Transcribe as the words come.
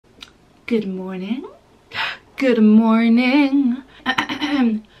Good morning. Good morning.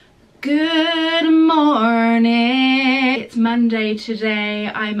 Good morning. It's Monday today.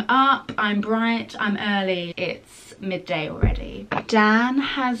 I'm up, I'm bright, I'm early. It's midday already. Dan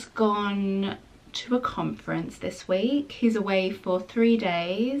has gone to a conference this week. He's away for 3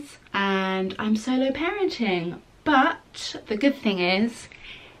 days and I'm solo parenting. But the good thing is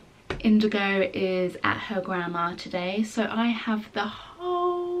Indigo is at her grandma today, so I have the whole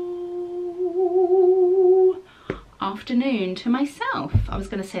afternoon to myself. I was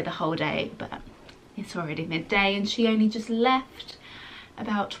going to say the whole day, but it's already midday and she only just left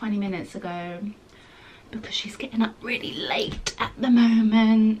about 20 minutes ago because she's getting up really late at the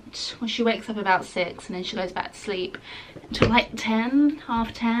moment. Well, she wakes up about 6 and then she goes back to sleep until like 10,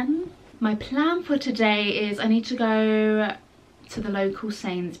 half 10. My plan for today is I need to go to the local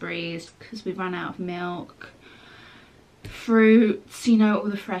Sainsbury's because we've run out of milk, fruits, you know, all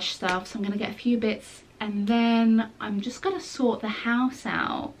the fresh stuff. So I'm going to get a few bits and then I'm just going to sort the house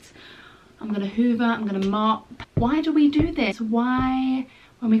out. I'm going to hoover, I'm going to mop. Why do we do this? Why,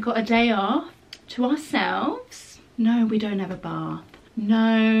 when we got a day off to ourselves? No, we don't have a bath.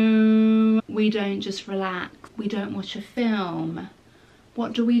 No, we don't just relax. We don't watch a film.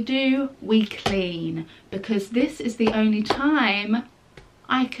 What do? We clean, because this is the only time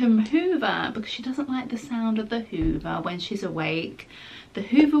I can hoover, because she doesn't like the sound of the hoover when she's awake. The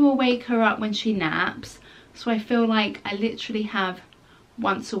hoover will wake her up when she naps, so I feel like I literally have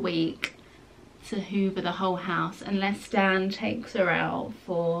once a week to hoover the whole house, unless Dan takes her out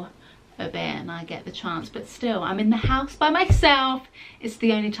for a bit and I get the chance. But still, I'm in the house by myself. It's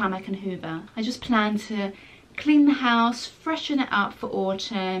the only time I can hoover. I just plan to clean the house, freshen it up for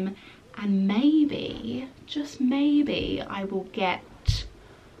autumn, and maybe, just maybe, I will get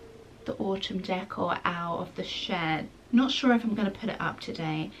the autumn decor out of the shed. Not sure if I'm going to put it up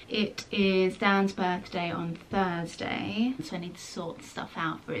today. It is Dan's birthday on Thursday, so I need to sort stuff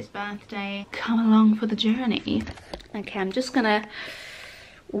out for his birthday. Come along for the journey. Okay, I'm just going to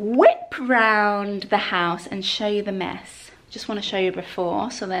whip round the house and show you the mess. Just want to show you before,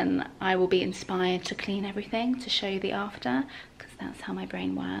 so then I will be inspired to clean everything, to show you the after, because that's how my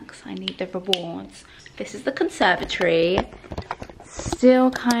brain works. I need the rewards. This is the conservatory.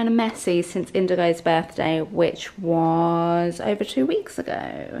 Still kind of messy since Indigo's birthday, which was over 2 weeks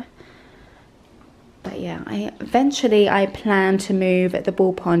ago. But yeah, eventually I plan to move the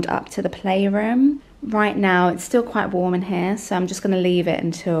ball pond up to the playroom. Right now it's still quite warm in here, so I'm just going to leave it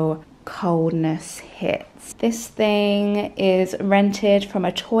until coldness hits. This thing is rented from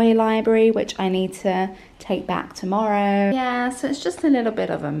a toy library, which I need to take back tomorrow. Yeah, so it's just a little bit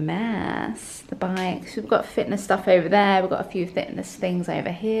of a mess. The bikes, we've got fitness stuff over there, we've got a few fitness things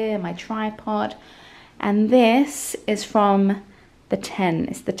over here, my tripod, and this is from the tent.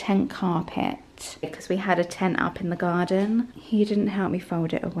 It's the tent carpet, because we had a tent up in the garden. He didn't help me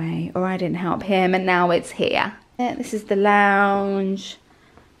fold it away, or I didn't help him, and now it's here. This is the lounge.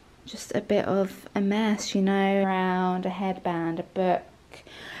 Just a bit of a mess, you know, around a headband, a book,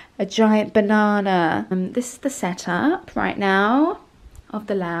 a giant banana. This is the setup right now of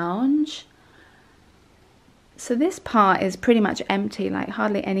the lounge. So this part is pretty much empty, like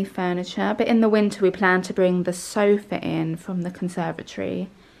hardly any furniture, but in the winter we plan to bring the sofa in from the conservatory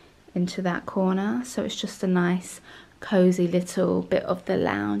into that corner, so it's just a nice cozy little bit of the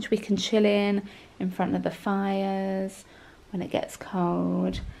lounge. We can chill in front of the fires when it gets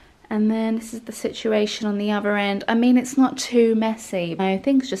cold. And then this is the situation on the other end. I mean, it's not too messy. No,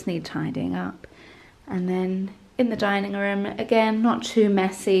 things just need tidying up. And then in the dining room, again, not too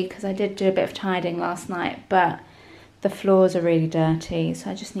messy, because I did do a bit of tidying last night, but the floors are really dirty.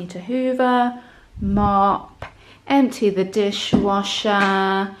 So I just need to hoover, mop, empty the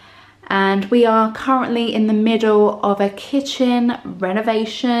dishwasher. And we are currently in the middle of a kitchen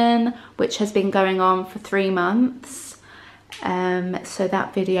renovation, which has been going on for 3 months. So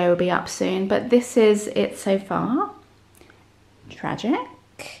that video will be up soon, but this is it so far. Tragic.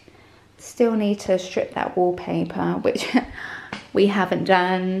 Still need to strip that wallpaper, which we haven't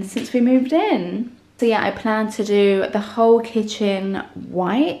done since we moved in. So yeah, I plan to do the whole kitchen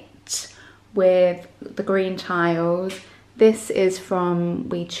white with the green tiles. This is from,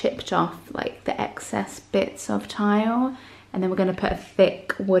 we chipped off like the excess bits of tile, and then we're going to put a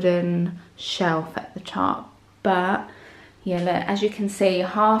thick wooden shelf at the top. But yeah, look, as you can see,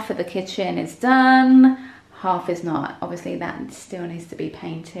 half of the kitchen is done, half is not. Obviously that still needs to be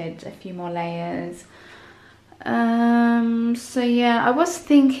painted, a few more layers. So yeah, I was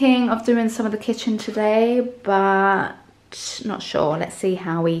thinking of doing some of the kitchen today, but not sure. Let's see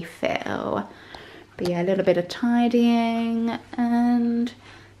how we feel. But yeah, a little bit of tidying, and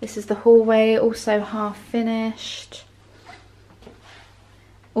This is the hallway, also half finished.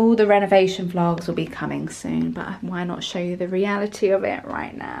 All the renovation vlogs will be coming soon, but why not show you the reality of it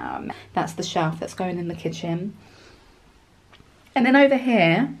right now? That's the shelf that's going in the kitchen. And then over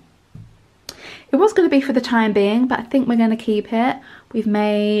here, it was going to be for the time being, but I think we're going to keep it. We've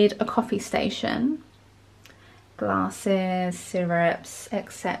made a coffee station, glasses, syrups,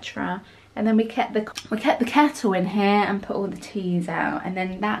 etc. And then we kept the kettle in here and put all the teas out. And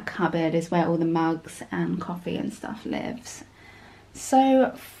then that cupboard is where all the mugs and coffee and stuff lives.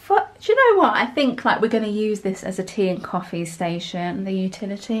 So, do you know what? I think like we're going to use this as a tea and coffee station, the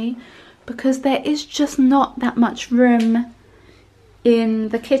utility, because there is just not that much room in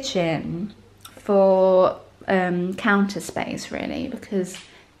the kitchen for counter space, really, because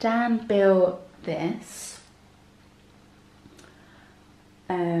Dan built this.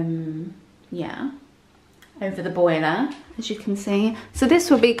 Yeah, over the boiler, as you can see. So this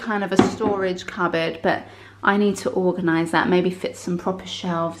will be kind of a storage cupboard, but I need to organise that, maybe fit some proper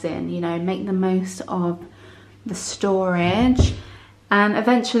shelves in, you know, make the most of the storage. And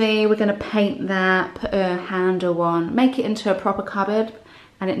eventually we're going to paint that, put a handle on, make it into a proper cupboard,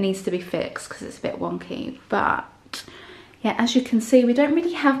 and it needs to be fixed because it's a bit wonky. But yeah, as you can see, we don't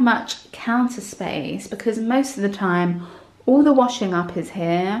really have much counter space because most of the time all the washing up is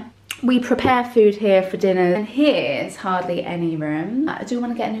here. We prepare food here for dinner, and here is hardly any room. I do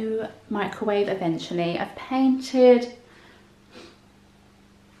want to get a new microwave eventually. I've painted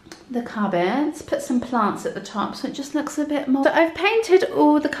the cupboards, put some plants at the top so it just looks a bit more. So I've painted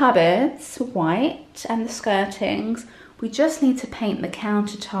all the cupboards white and the skirtings. We just need to paint the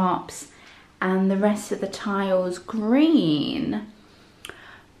countertops and the rest of the tiles green.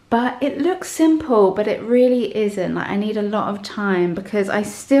 But it looks simple, but it really isn't. Like, I need a lot of time because I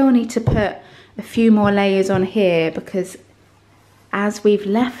still need to put a few more layers on here because as we've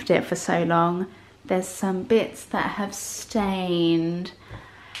left it for so long, there's some bits that have stained,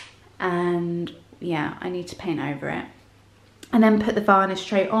 and yeah, I need to paint over it. And then put the varnish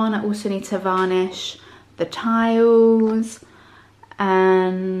straight on. I also need to varnish the tiles.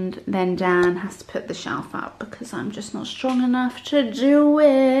 And then Dan has to put the shelf up because I'm just not strong enough to do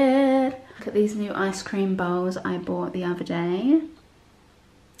it. Look at these new ice cream bowls I bought the other day.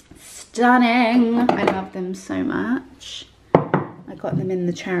 Stunning. I love them so much. I got them in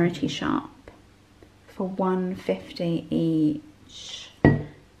the charity shop for $1.50 each. Can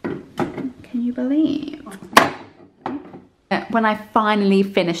you believe? When I finally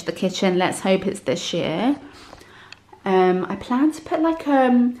finish the kitchen, let's hope it's this year, I plan to put like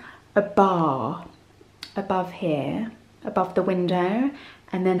a bar above here, above the window,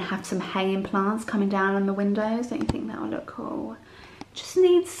 and then have some hanging plants coming down on the windows. Don't you think that will look cool? Just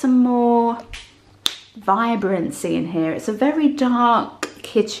needs some more vibrancy in here. It's a very dark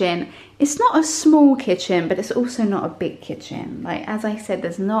kitchen. It's not a small kitchen, but it's also not a big kitchen. Like, as I said,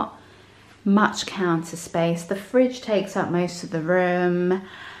 there's not much counter space. The fridge takes up most of the room.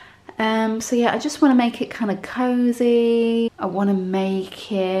 So yeah, I just want to make it kind of cozy. I want to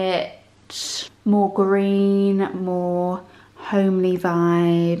make it more green, more homely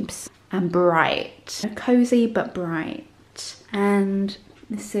vibes, and bright. Cozy but bright. And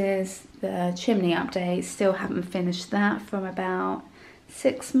this is the chimney update. Still haven't finished that from about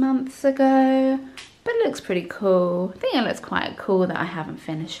 6 months ago. But it looks pretty cool. I think it looks quite cool that I haven't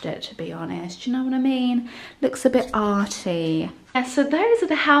finished it, to be honest. Do you know what I mean? Looks a bit arty. Yeah, so those are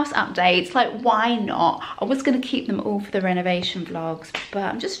the house updates. Like, why not? I was going to keep them all for the renovation vlogs, but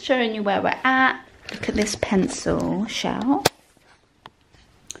I'm just showing you where we're at. Look at this pencil shelf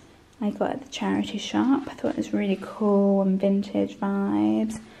I got at the charity shop. I thought it was really cool and vintage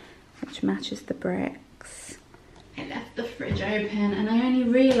vibes, which matches the bricks. I left the fridge open and I only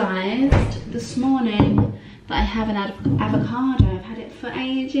realised this morning that I have an avocado. I've had it for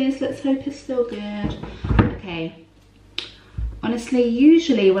ages. Let's hope it's still good. Okay. Honestly,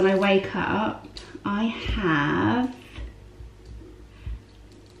 usually when I wake up, I have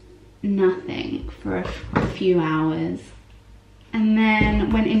nothing for a few hours. And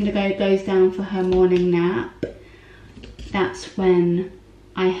then when Indigo goes down for her morning nap, that's when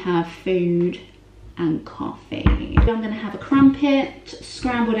I have food and coffee. I'm going to have a crumpet,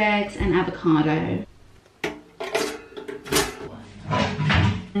 scrambled eggs and avocado.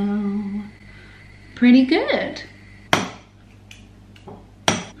 Oh, pretty good.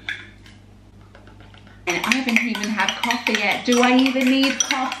 And I haven't even had coffee yet. Do I even need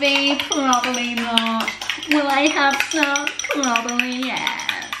coffee? Probably not. Will I have some? Probably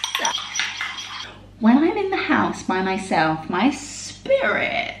yes. When I'm in the house by myself, my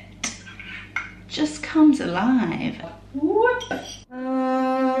spirit just comes alive. Whoop. To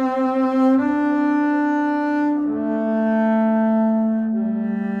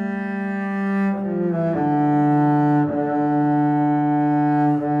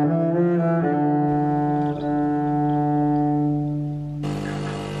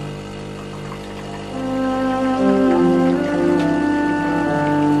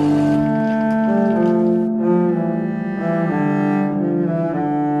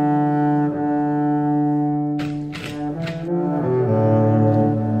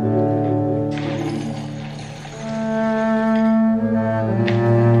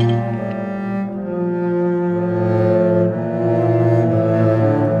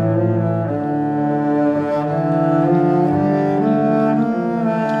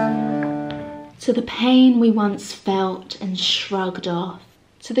the pain we once felt and shrugged off,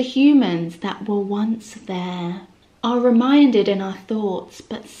 to the humans that were once there, are reminded in our thoughts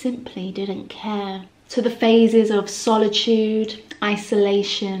but simply didn't care. To the phases of solitude,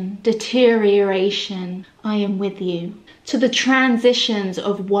 isolation, deterioration, I am with you. To the transitions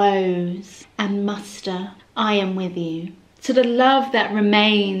of woes and muster, I am with you. To the love that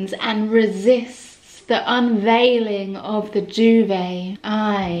remains and resists the unveiling of the duvet,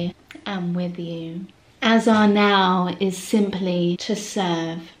 I am with you. As our now is simply to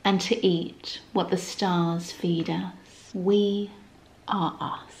serve and to eat what the stars feed us. We are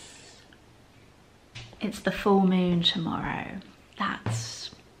us. It's the full moon tomorrow.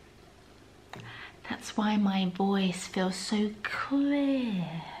 That's why my voice feels so clear.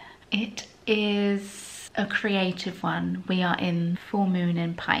 It is a creative one. We are in full moon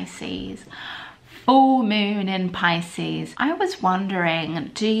in Pisces. Full moon in Pisces. I was wondering,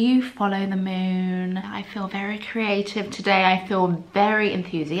 do you follow the moon? I feel very creative today. I feel very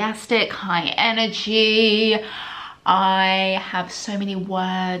enthusiastic, high energy. I have so many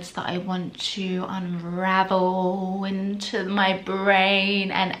words that I want to unravel into my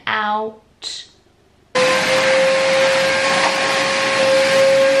brain and out.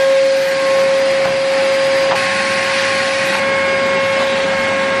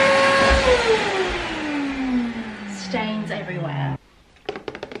 Stains everywhere.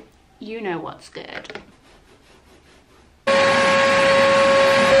 You know what's good.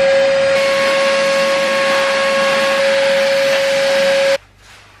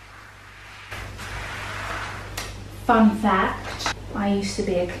 Fun fact, I used to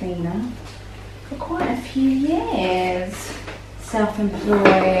be a cleaner for quite a few years.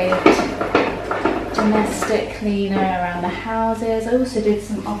 Self-employed, domestic cleaner around the houses. I also did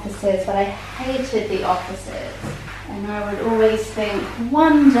some offices, but I hated the offices. And I would always think,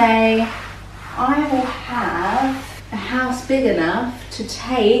 one day I will have a house big enough to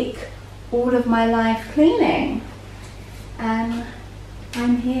take all of my life cleaning. And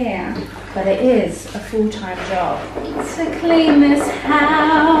I'm here, but it is a full-time job to clean this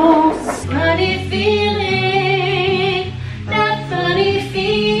house. Funny feeling, that funny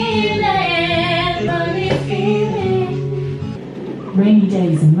feeling, funny feeling. Rainy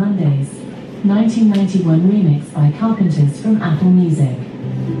Days and Mondays, 1991 remix by Carpenters from Apple Music.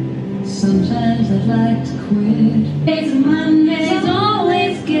 Sometimes I'd like to quit. Days and Mondays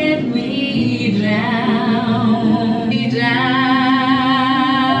always get me down, down.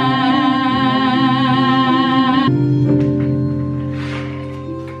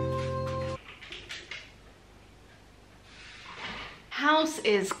 House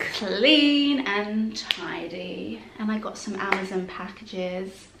is clean and tidy, and I got some Amazon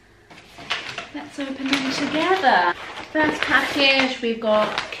packages. Let's open them together. First package, we've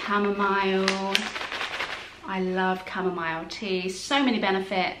got chamomile. I love chamomile tea, so many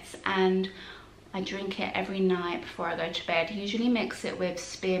benefits, and I drink it every night before I go to bed. I usually mix it with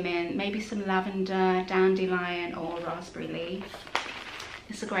spearmint, maybe some lavender, dandelion or raspberry leaf.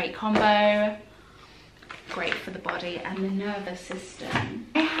 It's a great combo. Great for the body and the nervous system.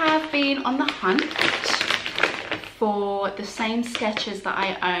 I have been on the hunt for the same Skechers that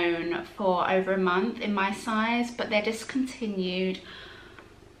I own for over a month in my size, but they're discontinued,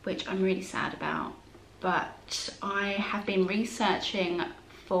 which I'm really sad about. But I have been researching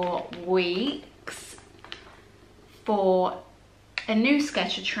for weeks for a new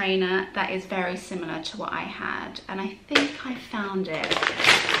Skechers trainer that is very similar to what I had, and I think I found it.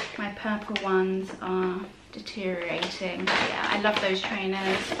 My purple ones are deteriorating. Yeah, I love those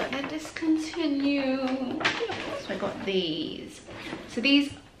trainers, but they're discontinued. So I got these. So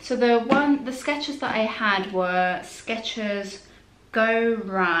the Skechers that I had were Skechers Go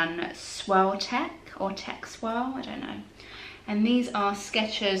Run Swell Tech or Tech Swell, I don't know. And these are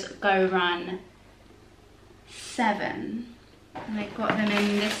Skechers Go Run 7. And I got them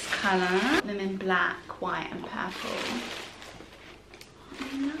in this colour, them in black, white and purple.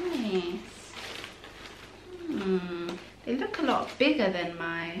 Nice. They look a lot bigger than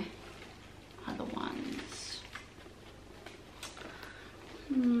my other ones.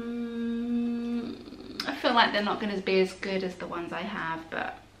 I feel like they're not going to be as good as the ones I have,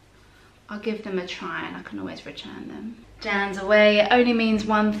 but I'll give them a try and I can always return them. Dan's away only means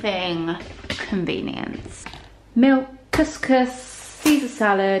one thing: convenience. Milk, couscous, Caesar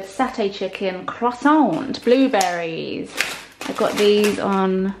salad, satay chicken, croissant, blueberries. I got these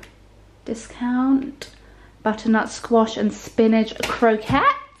on discount. Butternut squash and spinach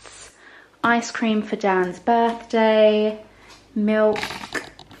croquettes. Ice cream for Dan's birthday. Milk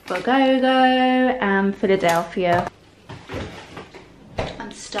for Gogo and Philadelphia.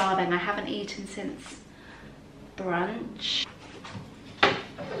 I'm starving. I haven't eaten since brunch.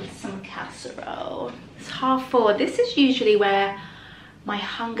 Some casserole. It's 4:30. This is usually where my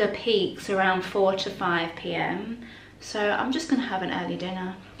hunger peaks, around 4 to 5 p.m. So I'm just gonna have an early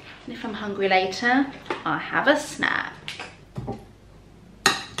dinner. And if I'm hungry later, I'll have a snack.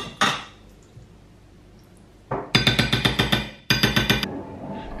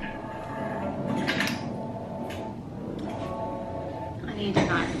 I need a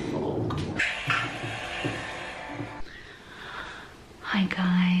knife and fork. Hi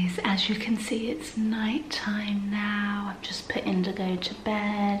guys, as you can see, it's night time now. I've just put Indigo to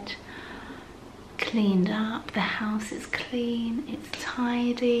bed. Cleaned up, the house is clean, it's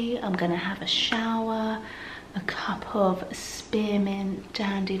tidy. I'm gonna have a shower, a cup of spearmint,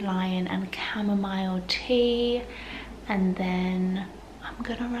 dandelion and chamomile tea, and then I'm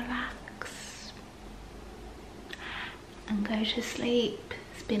gonna relax and go to sleep.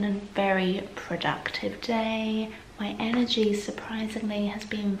 It's been a very productive day. My energy surprisingly has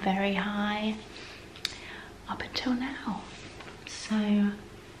been very high up until now. So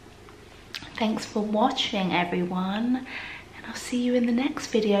thanks for watching everyone, and I'll see you in the next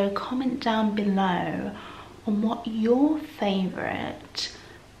video. Comment down below on what your favorite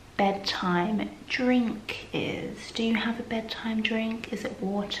bedtime drink is. Do you have a bedtime drink? Is it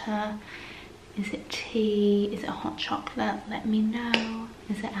water? Is it tea? Is it hot chocolate? Let me know.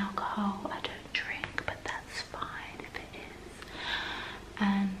 Is it alcohol? I don't drink, but that's fine if it is.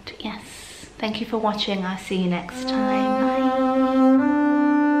 And yes, thank you for watching. I'll see you next time. Bye.